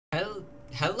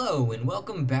Hello and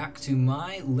welcome back to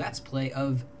my Let's Play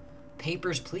of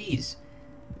Papers, Please.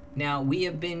 Now, we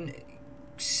have been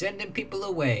sending people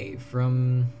away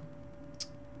from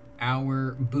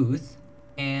our booth,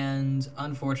 and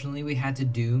unfortunately we had to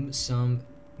doom some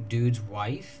dude's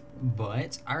wife,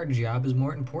 but our job is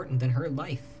more important than her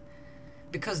life.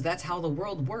 Because that's how the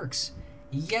world works.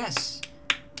 Yes!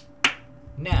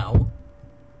 Now,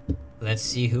 let's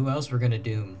see who else we're gonna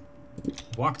doom.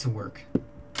 Walk to work.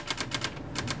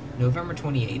 November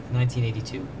 28th,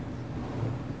 1982.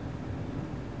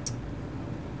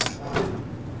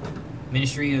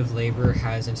 Ministry of Labor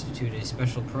has instituted a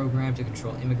special program to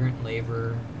control immigrant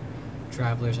labor.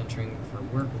 Travelers entering for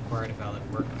work require a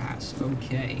valid work pass.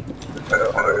 Okay.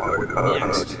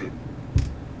 Next.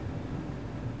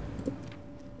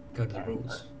 Go to the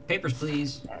rules. Papers,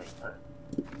 please.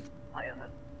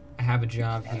 I have a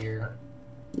job here.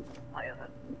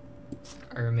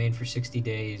 I remain for 60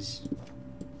 days.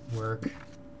 Work.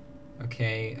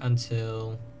 Okay,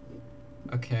 until...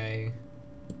 Okay.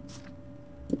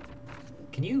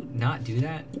 Can you not do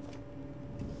that?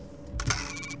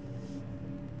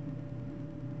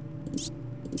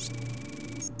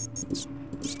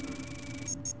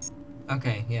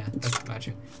 Okay, yeah, that's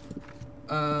matching.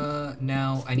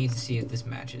 Now I need to see if this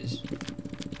matches.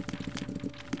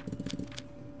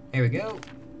 There we go.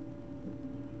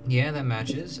 Yeah, that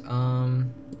matches.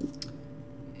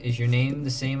 Is your name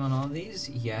the same on all of these?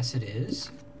 Yes, it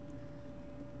is.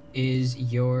 Is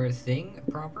your thing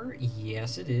proper?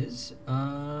 Yes, it is.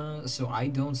 So I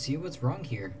don't see what's wrong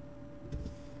here.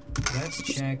 Let's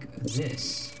check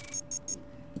this.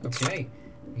 Okay.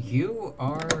 You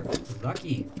are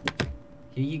lucky.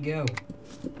 Here you go.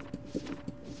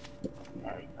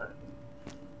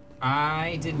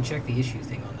 I didn't check the issue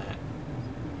thing on that.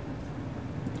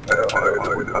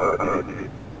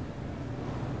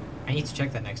 I need to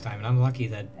check that next time, and I'm lucky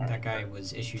that that guy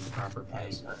was issued the proper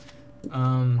place.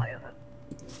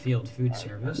 Field food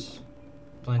service.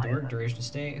 Plan to work, duration to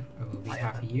stay. It will be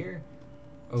half a year.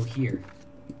 Oh, here.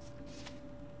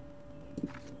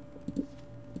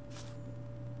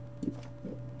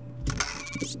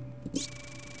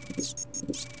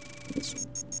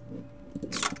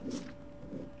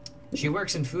 She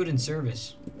works in food and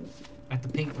service at the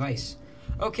Pink Vice.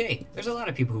 Okay, there's a lot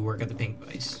of people who work at the Pink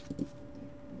Vice.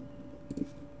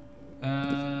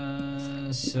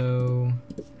 So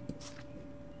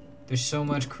there's so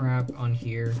much crap on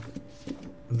here.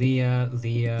 Leah.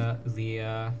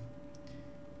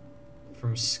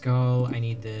 From Skull, I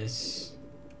need this.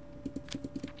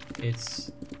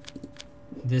 It's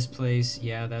this place.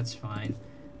 Yeah, that's fine.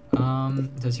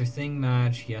 Does her thing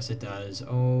match? Yes, it does.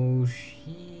 Oh,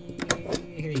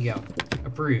 here you go.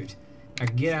 Approved. Now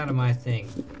get out of my thing.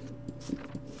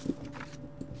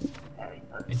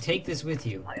 And take this with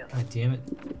you. God damn it.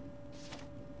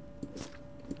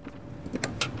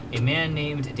 A man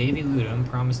named Davy Ludum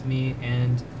promised me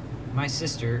and my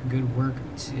sister good work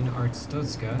in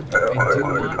Arstozka. I do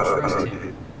not trust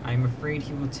him. I am afraid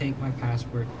he will take my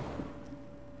passport.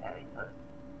 A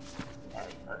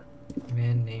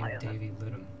man named Davy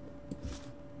Ludum.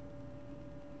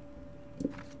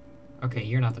 Okay,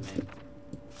 you're not the man.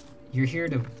 You're here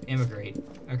to immigrate.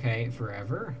 Okay,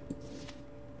 forever?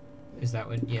 Is that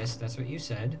what... Yes, that's what you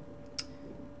said.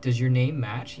 Does your name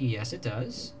match? Yes, it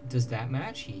does. Does that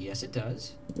match? Yes, it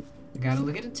does. I gotta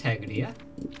look at integrity.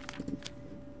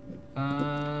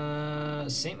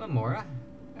 Saint Memora.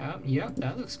 Yep,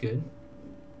 that looks good.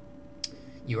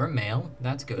 You are male.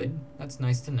 That's good. That's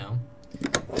nice to know.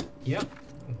 Yep.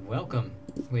 Welcome.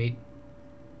 Wait.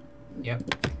 Yep.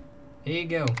 Here you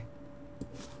go.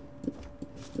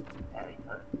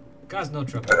 Cause no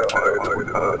trouble.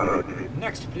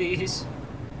 Next, please.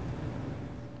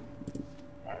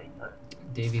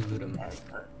 Davy Ludum.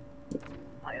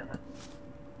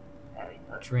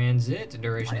 Transit,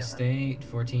 duration of stay,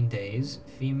 14 days.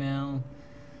 Female.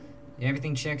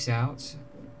 Everything checks out.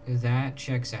 That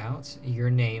checks out. Your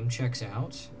name checks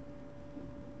out.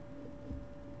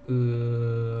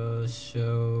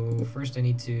 So first I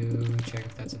need to check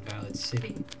if that's a valid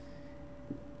city.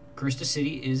 Krista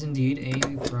City is indeed a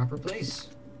proper place.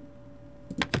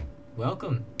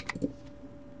 Welcome.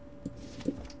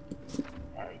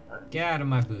 Get out of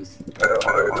my booth.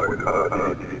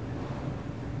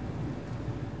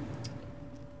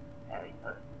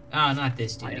 Ah, not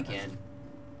this dude again.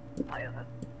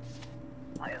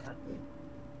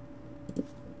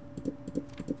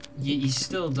 You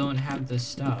still don't have the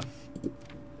stuff.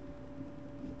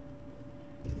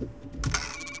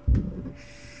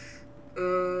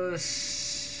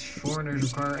 Foreigners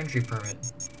require entry permit.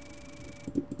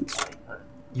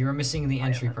 You're missing the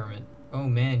entry permit. Oh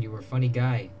man, you were a funny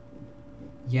guy.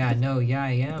 Yeah, no, yeah,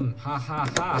 I am. Ha ha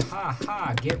ha ha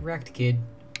ha. Get wrecked, kid.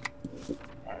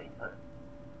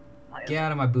 Get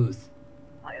out of my booth.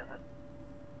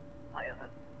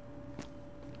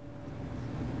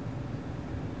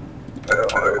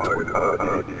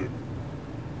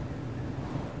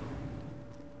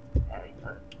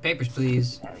 Papers,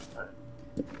 please.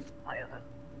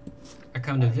 I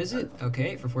come to visit.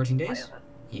 Okay, for 14 days?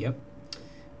 Yep.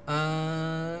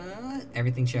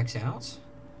 Everything checks out.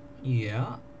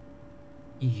 Yeah.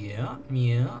 Yeah.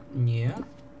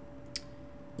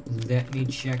 Let me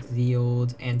check the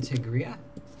old Antigria.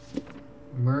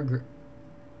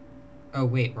 Oh,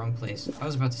 wait, wrong place. I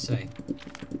was about to say.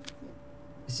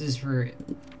 This is for...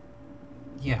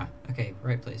 Yeah, okay,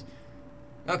 right place.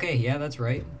 Okay, yeah, that's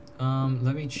right.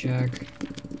 Let me check.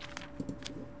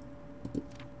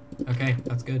 Okay,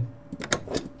 that's good.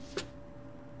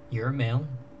 You're a male.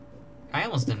 I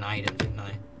almost denied him, didn't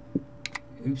I?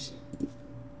 Oops.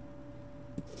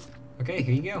 Okay,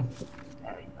 here you go.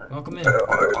 Welcome in.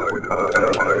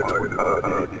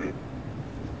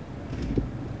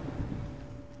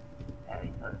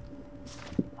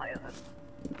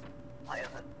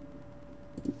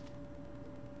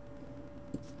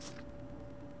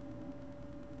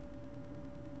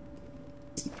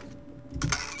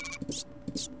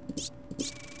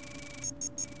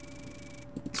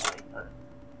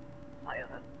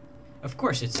 Of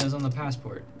course, it says on the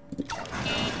passport.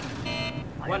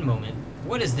 One moment.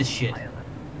 What is this shit?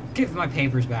 Give my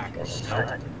papers back.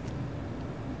 Nope.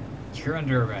 You're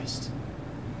under arrest.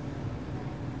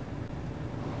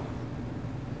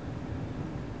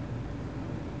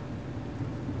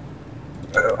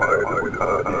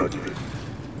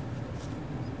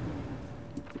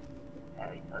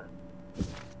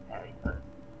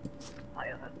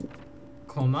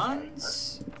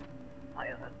 Commands?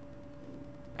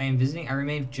 I am visiting. I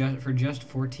remain for just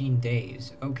 14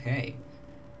 days. Okay.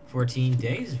 14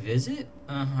 days visit?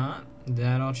 Uh-huh.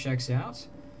 That all checks out.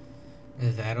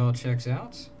 That all checks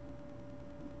out.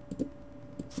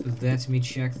 Let me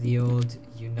check the old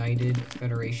United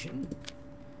Federation.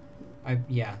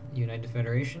 Yeah, United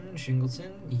Federation,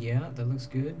 Shingleton. Yeah, that looks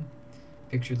good.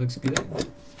 Picture looks good.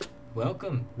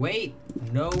 Welcome. Wait,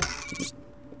 no.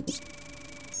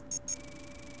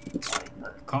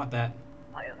 Caught that.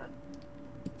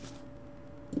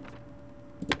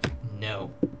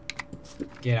 No.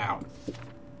 Get out.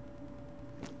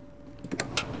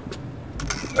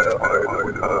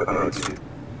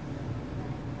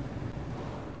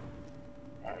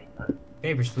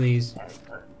 Papers, please.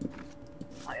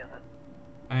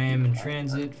 I am in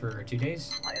transit for 2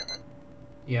 days.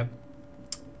 Yep.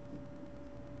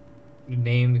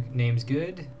 Name's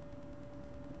good.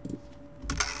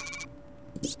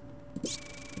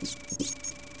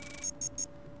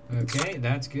 Okay,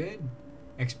 that's good.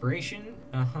 Expiration,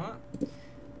 uh-huh.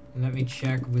 Let me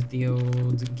check with the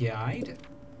old guide.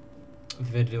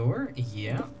 Vidor,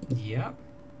 yeah.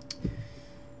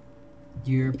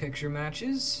 Your picture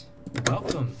matches.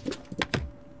 Welcome.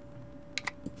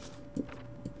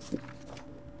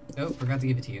 Oh, forgot to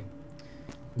give it to you.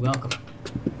 Welcome.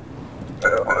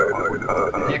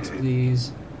 Next,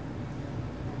 please.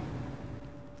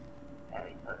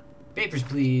 Papers,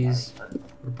 please.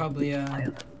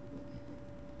 Republia.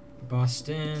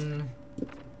 Boston.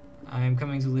 I'm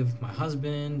coming to live with my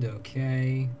husband.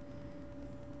 Okay.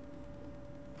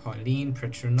 Pauline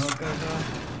Petronokova.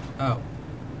 Oh.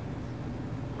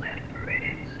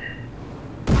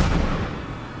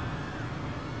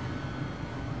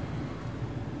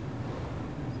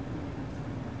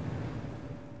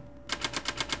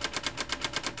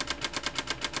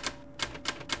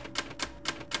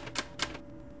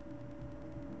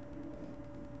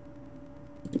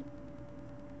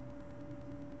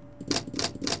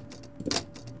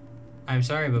 I'm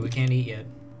sorry, but we can't eat yet.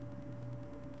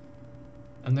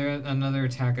 Another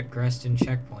attack at Greston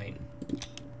checkpoint.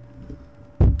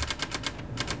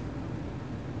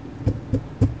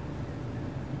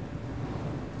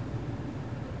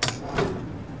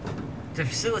 To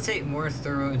facilitate more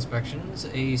thorough inspections,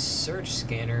 a search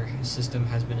scanner system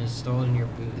has been installed in your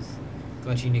booth.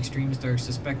 Kalechian extremists are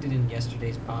suspected in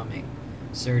yesterday's bombing.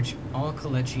 Search all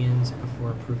Kalechians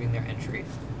before approving their entry.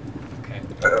 Okay.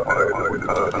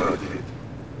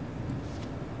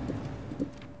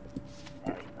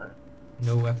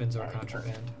 No weapons or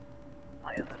contraband.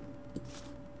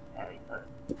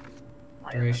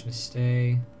 Duration to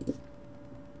stay.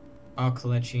 All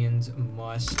Kalechians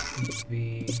must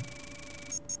be...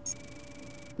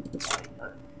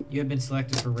 You have been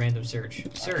selected for random search.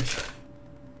 Search!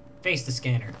 Face the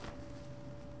scanner.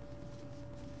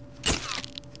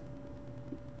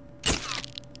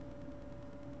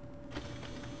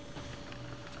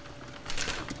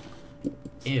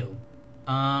 Ew.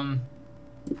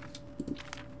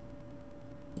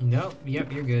 Nope.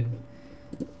 Yep, you're good.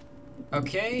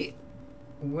 Okay.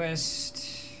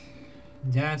 West.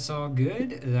 That's all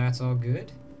good. That's all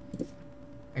good.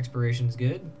 Expiration's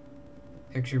good.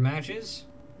 Picture matches.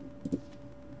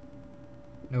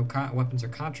 No weapons or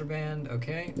contraband.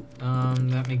 Okay.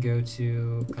 Let me go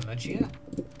to Kalechia.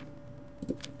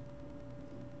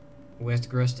 West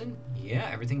Gruston. Yeah,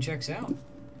 everything checks out.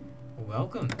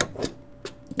 Welcome.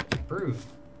 Approved.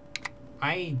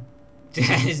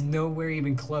 That is nowhere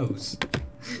even close.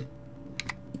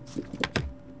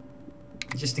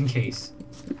 Just in case.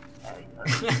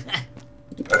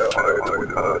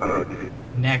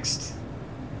 Next.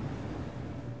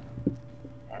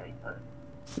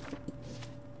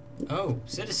 Oh,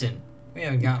 citizen. We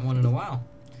haven't got one in a while.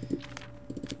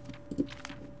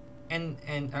 And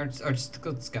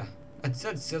Arstozka.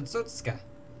 Arstozka.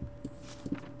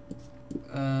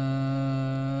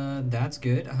 That's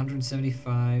good.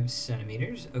 175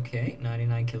 centimeters. Okay.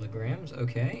 99 kilograms.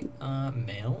 Okay.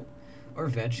 Male. Or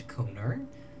veg konar.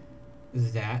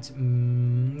 That.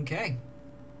 Okay.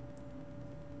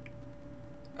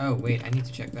 Oh, wait. I need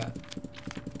to check that.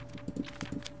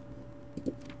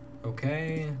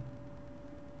 Okay.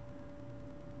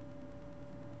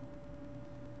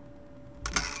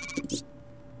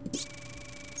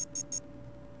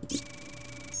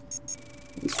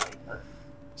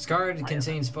 Scarred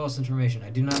contains false information. I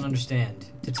do not understand.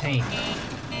 Detain.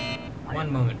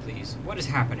 One moment, please. What is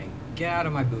happening? Get out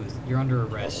of my booth. You're under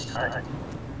arrest.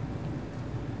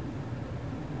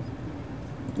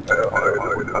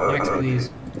 Next, please.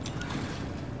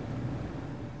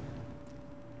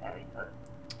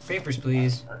 Papers,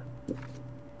 please.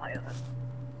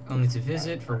 Only to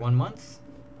visit for 1 month.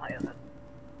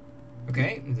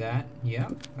 Okay, that. Yeah.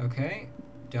 Okay.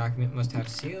 Document must have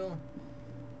seal.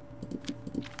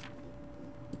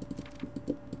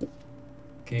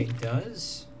 Okay, it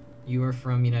does. You are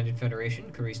from United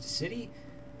Federation, Karista City.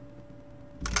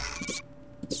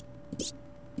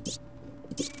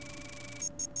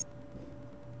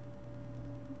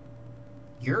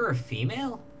 You're a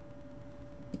female?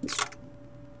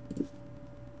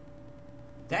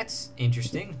 That's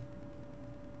interesting.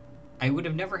 I would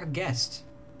have never have guessed.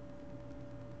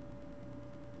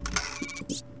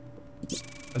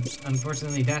 But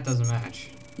unfortunately, that doesn't match.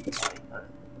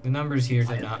 The numbers here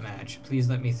do not match. Please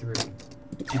let me through.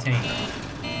 Detain.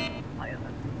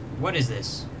 What is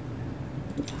this?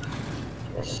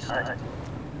 Next,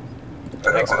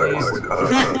 please.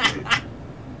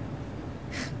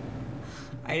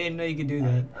 I didn't know you could do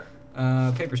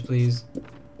that. Papers, please.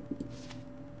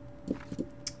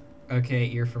 Okay,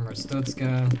 you're from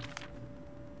Arstozka.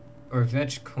 Or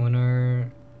Vech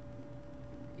Konar.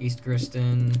 East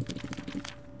Griston.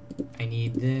 I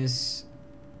need this.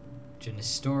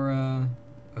 Genistora.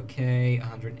 Okay,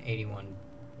 181.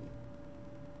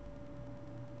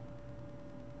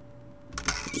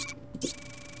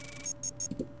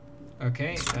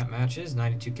 Okay, that matches.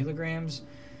 92 kilograms.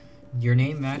 Your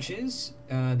name matches.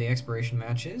 The expiration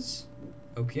matches.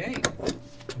 Okay.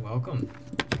 Welcome.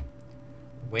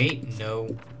 Wait,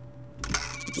 no.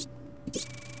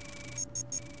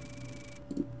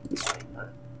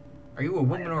 Are you a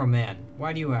woman or a man?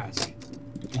 Why do you ask?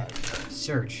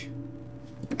 Search.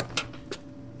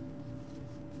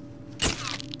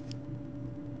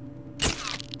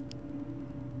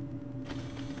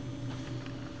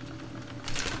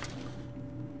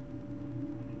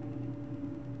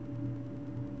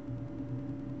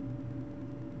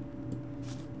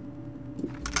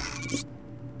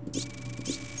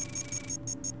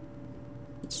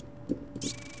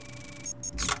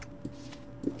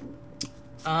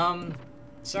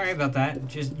 Sorry about that.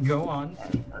 Just go on.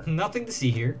 Nothing to see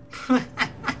here.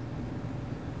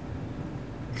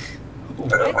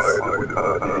 What?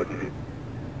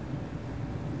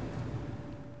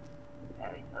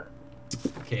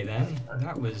 Okay then.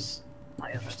 That was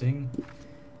interesting.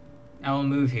 I will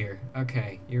move here.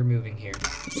 Okay, you're moving here.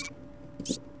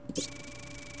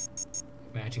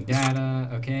 Matching data.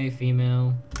 Okay,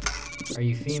 female. Are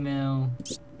you female?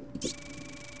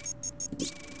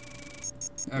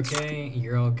 Okay,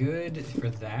 you're all good for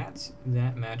that.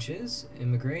 That matches.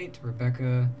 Immigrate.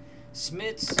 Rebecca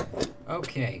Smits.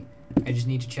 Okay. I just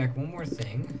need to check one more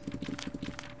thing.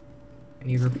 I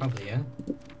need Republia.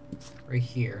 Right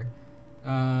here.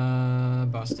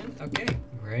 Boston. Okay.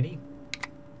 Ready?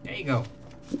 There you go.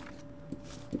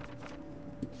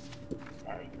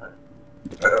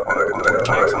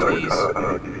 Next, please.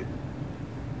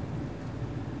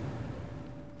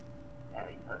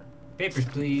 Papers,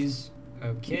 please.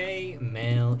 Okay,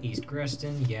 male, East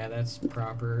Greston. Yeah, that's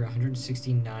proper.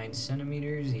 169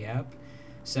 centimeters. Yep.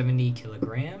 70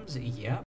 kilograms. Yep.